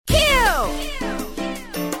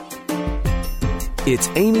It's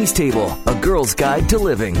Amy's Table, a girl's guide to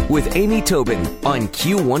living with Amy Tobin on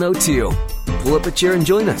Q102. Pull up a chair and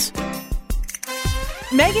join us.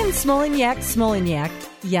 Megan Smolenyak,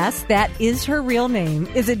 yes, that is her real name,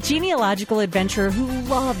 is a genealogical adventurer who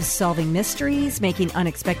loves solving mysteries, making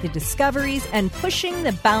unexpected discoveries, and pushing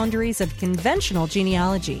the boundaries of conventional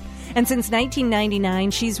genealogy. And since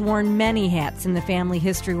 1999, she's worn many hats in the family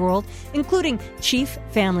history world, including chief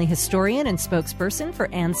family historian and spokesperson for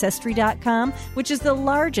Ancestry.com, which is the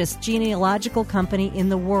largest genealogical company in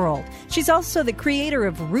the world. She's also the creator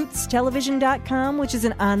of RootsTelevision.com, which is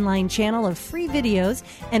an online channel of free videos,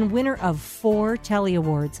 and winner of 4 Telly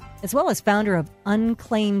Awards, as well as founder of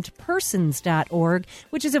unclaimedpersons.org,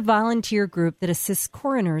 which is a volunteer group that assists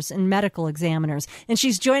coroners and medical examiners. And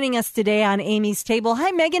she's joining us today on Amy's Table.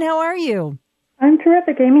 Hi, Megan. How are you? I'm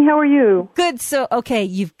terrific, Amy. How are you? Good. So, okay,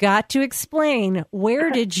 you've got to explain,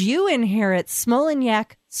 where did you inherit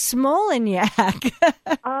Smolenyak?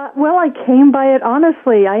 Well, I came by it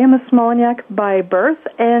honestly. I am a Smolenyak by birth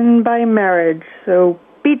and by marriage, so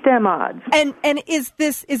beat them odds. And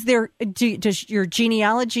does your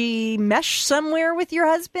genealogy mesh somewhere with your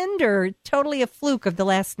husband, or totally a fluke of the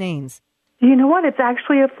last names? You know what? It's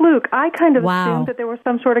actually a fluke. I kind of assumed that there was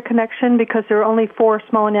some sort of connection because there are only 4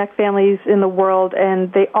 Smolenyak families in the world,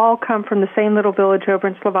 and they all come from the same little village over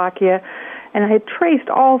in Slovakia. And I had traced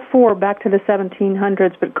all 4 back to the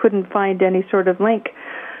 1700s, but couldn't find any sort of link.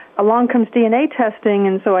 Along comes DNA testing,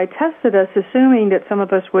 and so I tested us, assuming that some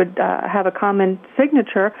of us would have a common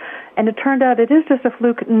signature, and it turned out it is just a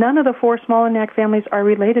fluke. None of the 4 Smolenyak families are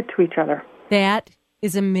related to each other. That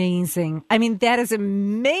is amazing. I mean, that is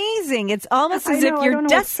amazing. It's almost as if you're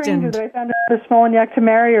destined. I found a Smolenyak to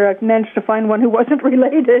marry, or I managed to find one who wasn't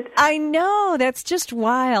related. I know. That's just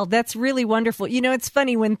wild. That's really wonderful. You know, it's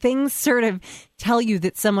funny when things sort of tell you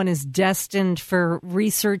that someone is destined for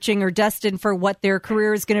researching or destined for what their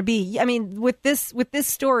career is going to be. I mean, with this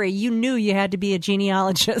story, you knew you had to be a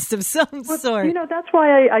genealogist of some sort. You know, that's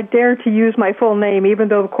why I dare to use my full name, even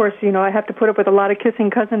though, of course, you know, I have to put up with a lot of kissing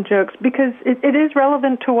cousin jokes, because it is relevant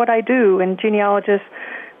to what I do, and genealogists,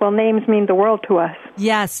 well, names mean the world to us.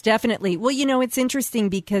 Yes, definitely. Well, you know, it's interesting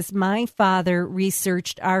because my father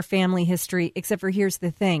researched our family history, except for here's the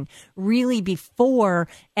thing, really before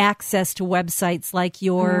access to websites like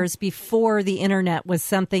yours, before the internet was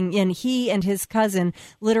something, and he and his cousin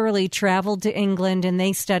literally traveled to England and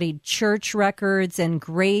they studied church records and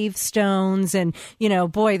gravestones, and, you know,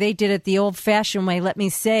 boy, they did it the old-fashioned way, let me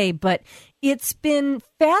say, but it's been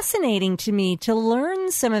fascinating to me to learn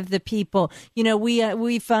some of the people. You know,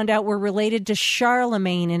 we found out we're related to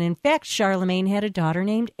Charlemagne, and in fact, Charlemagne had a daughter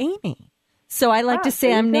named Amy. So I like to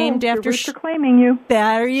say I'm named after. Claiming you.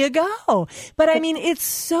 There you go. But I mean, it's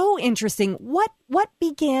so interesting. What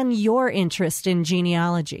began your interest in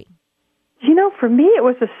genealogy? You know, for me, it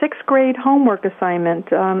was a 6th grade homework assignment.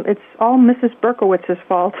 It's all Mrs. Berkowitz's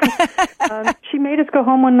fault. She made us go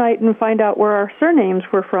home one night and find out where our surnames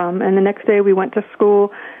were from. And the next day we went to school,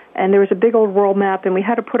 and there was a big old world map, and we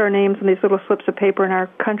had to put our names on these little slips of paper in our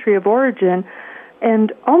country of origin.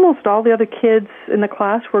 And almost all the other kids in the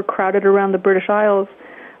class were crowded around the British Isles.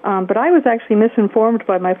 But I was actually misinformed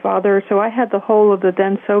by my father, so I had the whole of the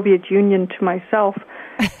then Soviet Union to myself.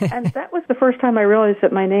 And that was the first time I realized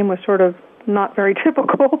that my name was sort of not very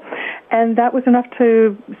typical, and that was enough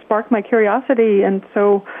to spark my curiosity, and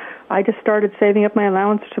so I just started saving up my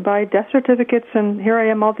allowance to buy death certificates, and here I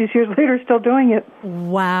am all these years later still doing it.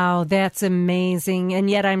 Wow, that's amazing, and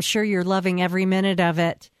yet I'm sure you're loving every minute of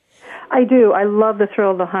it. I do. I love the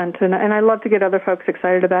thrill of the hunt, and I love to get other folks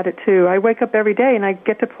excited about it, too. I wake up every day, and I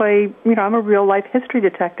get to play, you know, I'm a real-life history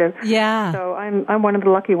detective. Yeah. So I'm one of the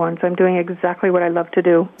lucky ones. I'm doing exactly what I love to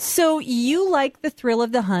do. So you like the thrill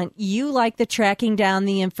of the hunt. You like the tracking down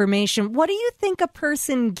the information. What do you think a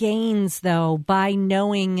person gains, though, by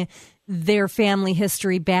knowing their family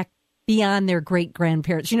history back beyond their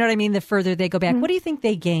great-grandparents? You know what I mean? The further they go back. What do you think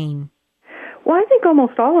they gain? Well, I think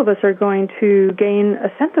almost all of us are going to gain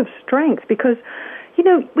a sense of strength because, you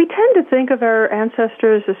know, we tend to think of our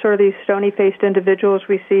ancestors as sort of these stony-faced individuals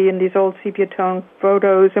we see in these old sepia-tone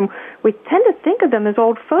photos, and we tend to think of them as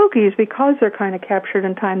old fogies because they're kind of captured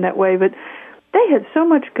in time that way, but they had so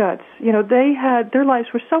much guts. You know, their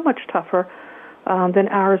lives were so much tougher than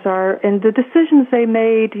ours are, and the decisions they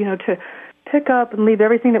made, you know, to pick up and leave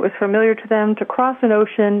everything that was familiar to them, to cross an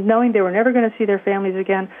ocean, knowing they were never going to see their families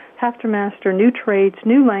again, have to master new trades,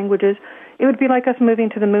 new languages. It would be like us moving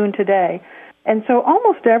to the moon today. And so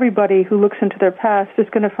almost everybody who looks into their past is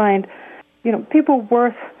going to find, you know, people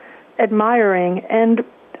worth admiring. And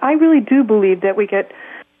I really do believe that we get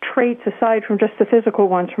traits aside from just the physical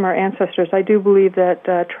ones from our ancestors. I do believe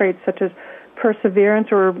that traits such as perseverance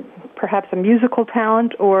or perhaps a musical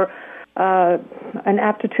talent or an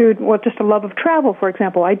aptitude, or just a love of travel, for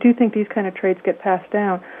example. I do think these kind of traits get passed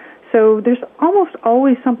down. So there's almost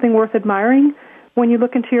always something worth admiring when you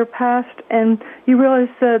look into your past and you realize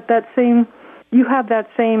that you have that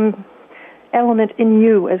same element in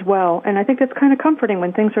you as well. And I think that's kind of comforting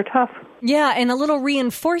when things are tough. Yeah, and a little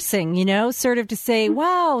reinforcing, sort of to say,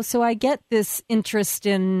 wow, so I get this interest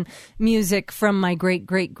in music from my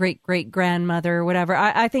great-great-great-great-grandmother or whatever.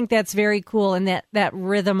 I think that's very cool, and that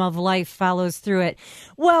rhythm of life follows through it.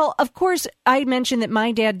 Well, of course, I mentioned that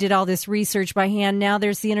my dad did all this research by hand. Now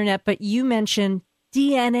there's the internet, but you mentioned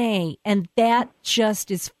DNA, and that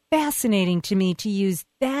just is fascinating to me to use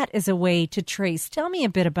that as a way to trace. Tell me a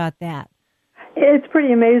bit about that. It's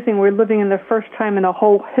pretty amazing. We're living in the first time in the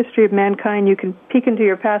whole history of mankind you can peek into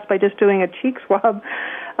your past by just doing a cheek swab.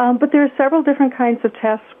 But there are several different kinds of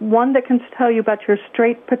tests. One that can tell you about your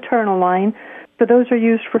straight paternal line. So those are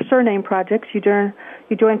used for surname projects. You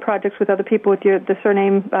join projects with other people with the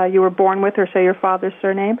surname you were born with, or say your father's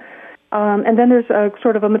surname. And then there's a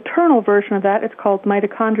sort of a maternal version of that. It's called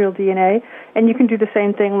mitochondrial DNA. And you can do the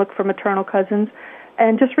same thing, look for maternal cousins.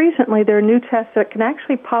 And just recently, there are new tests that can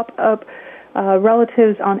actually pop up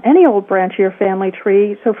relatives on any old branch of your family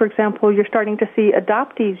tree. So, for example, you're starting to see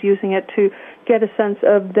adoptees using it to get a sense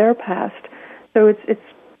of their past. So it's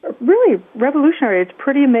really revolutionary. It's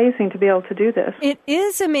pretty amazing to be able to do this. It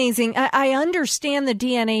is amazing. I understand the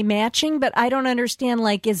DNA matching, but I don't understand,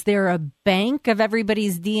 is there a bank of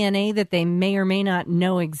everybody's DNA that they may or may not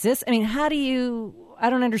know exists? I mean, I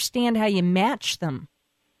don't understand how you match them.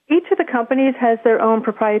 Each of the companies has their own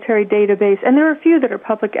proprietary database, and there are a few that are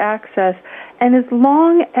public access. And as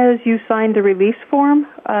long as you sign the release form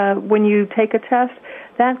when you take a test,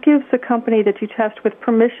 that gives the company that you test with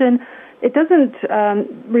permission. It doesn't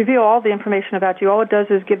reveal all the information about you. All it does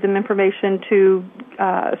is give them information to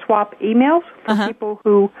swap emails for people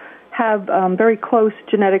who have very close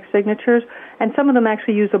genetic signatures, and some of them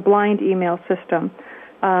actually use a blind email system.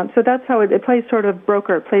 So that's how it plays sort of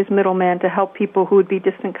broker. It plays middleman to help people who would be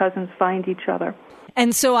distant cousins find each other.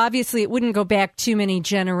 And so obviously it wouldn't go back too many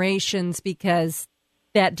generations because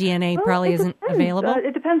that DNA probably isn't available?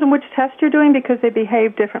 It depends on which test you're doing because they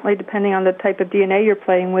behave differently depending on the type of DNA you're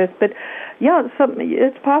playing with. But, yeah,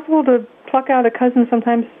 it's possible to pluck out a cousin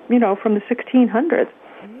sometimes, from the 1600s.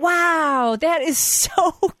 Wow, that is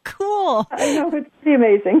so cool. I know, it's pretty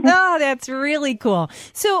amazing. Oh, that's really cool.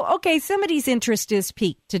 So, okay, somebody's interest is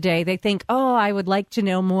piqued today. They think, I would like to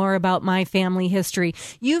know more about my family history.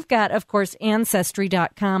 You've got, of course,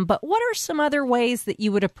 Ancestry.com, but what are some other ways that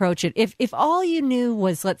you would approach it? If all you knew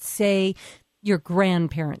was, let's say, your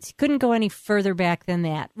grandparents, you couldn't go any further back than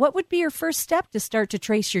that, what would be your first step to start to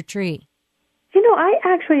trace your tree? I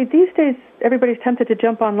actually, these days, everybody's tempted to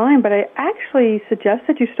jump online, but I actually suggest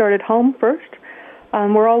that you start at home first.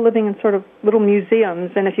 We're all living in sort of little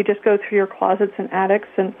museums, and if you just go through your closets and attics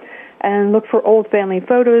and look for old family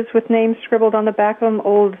photos with names scribbled on the back of them,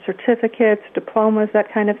 old certificates, diplomas,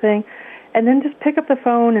 that kind of thing, and then just pick up the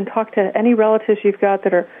phone and talk to any relatives you've got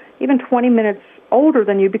that are even 20 minutes older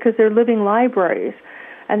than you because they're living libraries,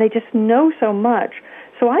 and they just know so much.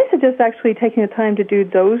 So I suggest actually taking the time to do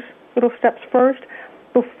those little steps first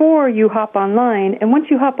before you hop online. And once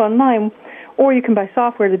you hop online, or you can buy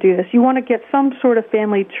software to do this, you want to get some sort of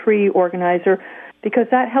family tree organizer because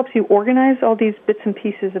that helps you organize all these bits and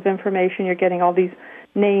pieces of information. You're getting all these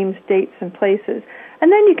names, dates, and places. And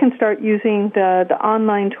then you can start using the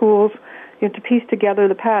online tools to piece together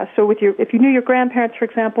the past. So if you knew your grandparents, for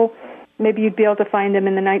example, maybe you'd be able to find them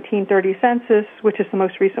in the 1930 census, which is the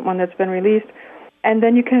most recent one that's been released. And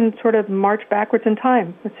then you can sort of march backwards in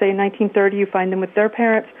time. Let's say in 1930 you find them with their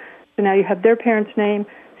parents, so now you have their parents' name,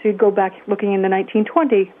 so you go back looking in the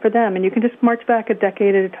 1920 for them, and you can just march back a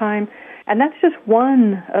decade at a time. And that's just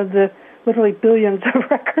one of the literally billions of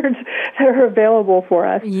records that are available for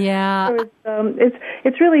us. Yeah. So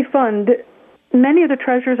it's really fun. Many of the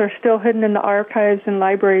treasures are still hidden in the archives and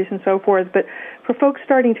libraries and so forth, but for folks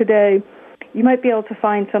starting today, you might be able to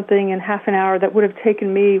find something in half an hour that would have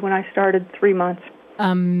taken me when I started 3 months.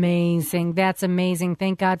 Amazing. That's amazing.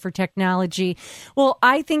 Thank God for technology. Well,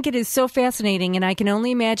 I think it is so fascinating, and I can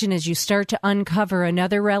only imagine as you start to uncover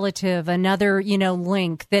another relative, another,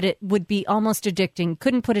 link, that it would be almost addicting.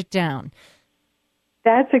 Couldn't put it down.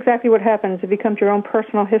 That's exactly what happens. It becomes your own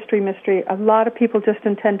personal history mystery. A lot of people just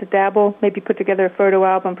intend to dabble, maybe put together a photo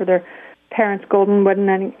album for their parents' golden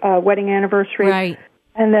wedding anniversary. Right.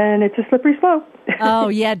 And then it's a slippery slope. Oh,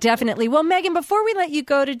 yeah, definitely. Well, Megan, before we let you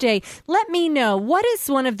go today, let me know, what is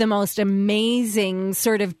one of the most amazing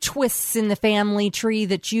sort of twists in the family tree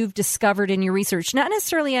that you've discovered in your research? Not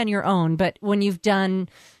necessarily on your own, but when you've done,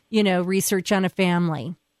 research on a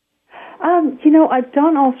family. I've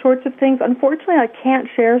done all sorts of things. Unfortunately, I can't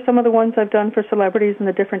share some of the ones I've done for celebrities and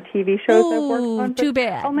the different TV shows I've worked on. Too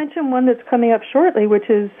bad. I'll mention one that's coming up shortly, which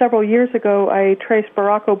is several years ago, I traced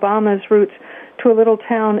Barack Obama's roots to a little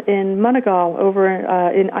town in Monegal over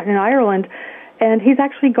in Ireland, and he's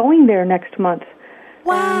actually going there next month.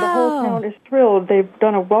 Wow. And the whole town is thrilled. They've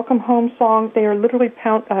done a welcome home song. They are literally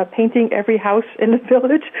painting every house in the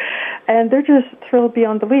village, and they're just thrilled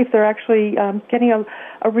beyond belief. They're actually getting a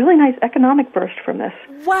really nice economic burst from this.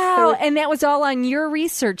 Wow, and that was all on your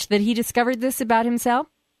research that he discovered this about himself?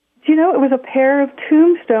 Do you know, it was a pair of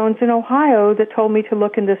tombstones in Ohio that told me to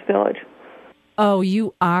look in this village. Oh,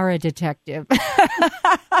 you are a detective.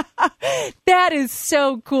 That is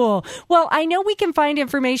so cool. Well, I know we can find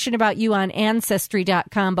information about you on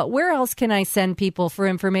Ancestry.com, but where else can I send people for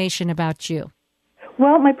information about you?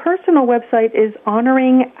 Well, my personal website is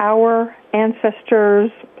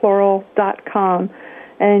honoringancestors.com,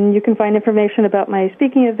 and you can find information about my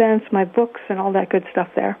speaking events, my books, and all that good stuff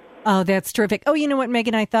there. Oh, that's terrific. Oh, you know what,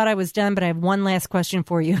 Megan? I thought I was done, but I have one last question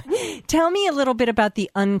for you. Tell me a little bit about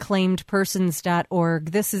the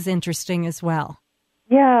unclaimedpersons.org. This is interesting as well.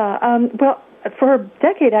 Yeah. Well, for a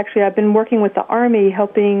decade, actually, I've been working with the Army,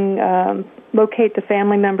 helping locate the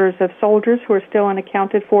family members of soldiers who are still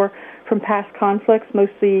unaccounted for from past conflicts,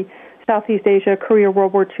 mostly Southeast Asia, Korea,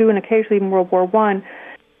 World War II, and occasionally even World War I.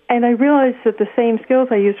 And I realized that the same skills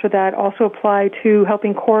I use for that also apply to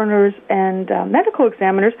helping coroners and medical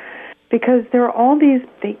examiners, because there are all these,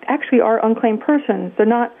 they actually are unclaimed persons. They're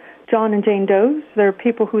not John and Jane Does. They're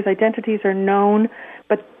people whose identities are known,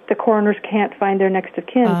 but the coroners can't find their next of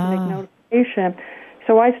kin to make notification.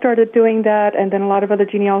 So I started doing that, and then a lot of other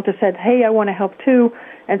genealogists said, hey, I want to help too.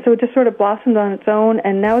 And so it just sort of blossomed on its own,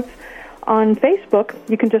 and now it's on Facebook.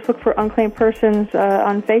 You can just look for Unclaimed Persons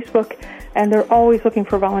on Facebook, and they're always looking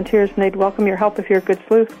for volunteers, and they'd welcome your help if you're a good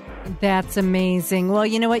sleuth. That's amazing. Well,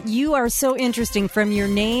 you know what? You are so interesting. From your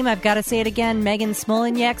name, I've got to say it again, Megan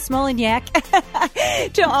Smolenyak,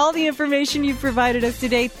 to all the information you've provided us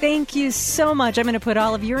today. Thank you so much. I'm going to put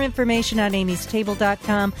all of your information on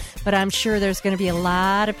amystable.com, but I'm sure there's going to be a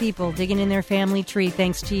lot of people digging in their family tree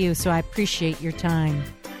thanks to you, so I appreciate your time.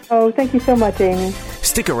 Oh, thank you so much, Amy.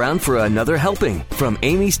 Stick around for another helping from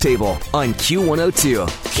Amy's Table on Q102.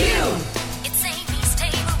 Q! It's Amy's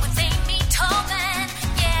Table with Amy Tobin,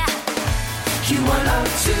 yeah.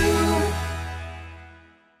 Q102.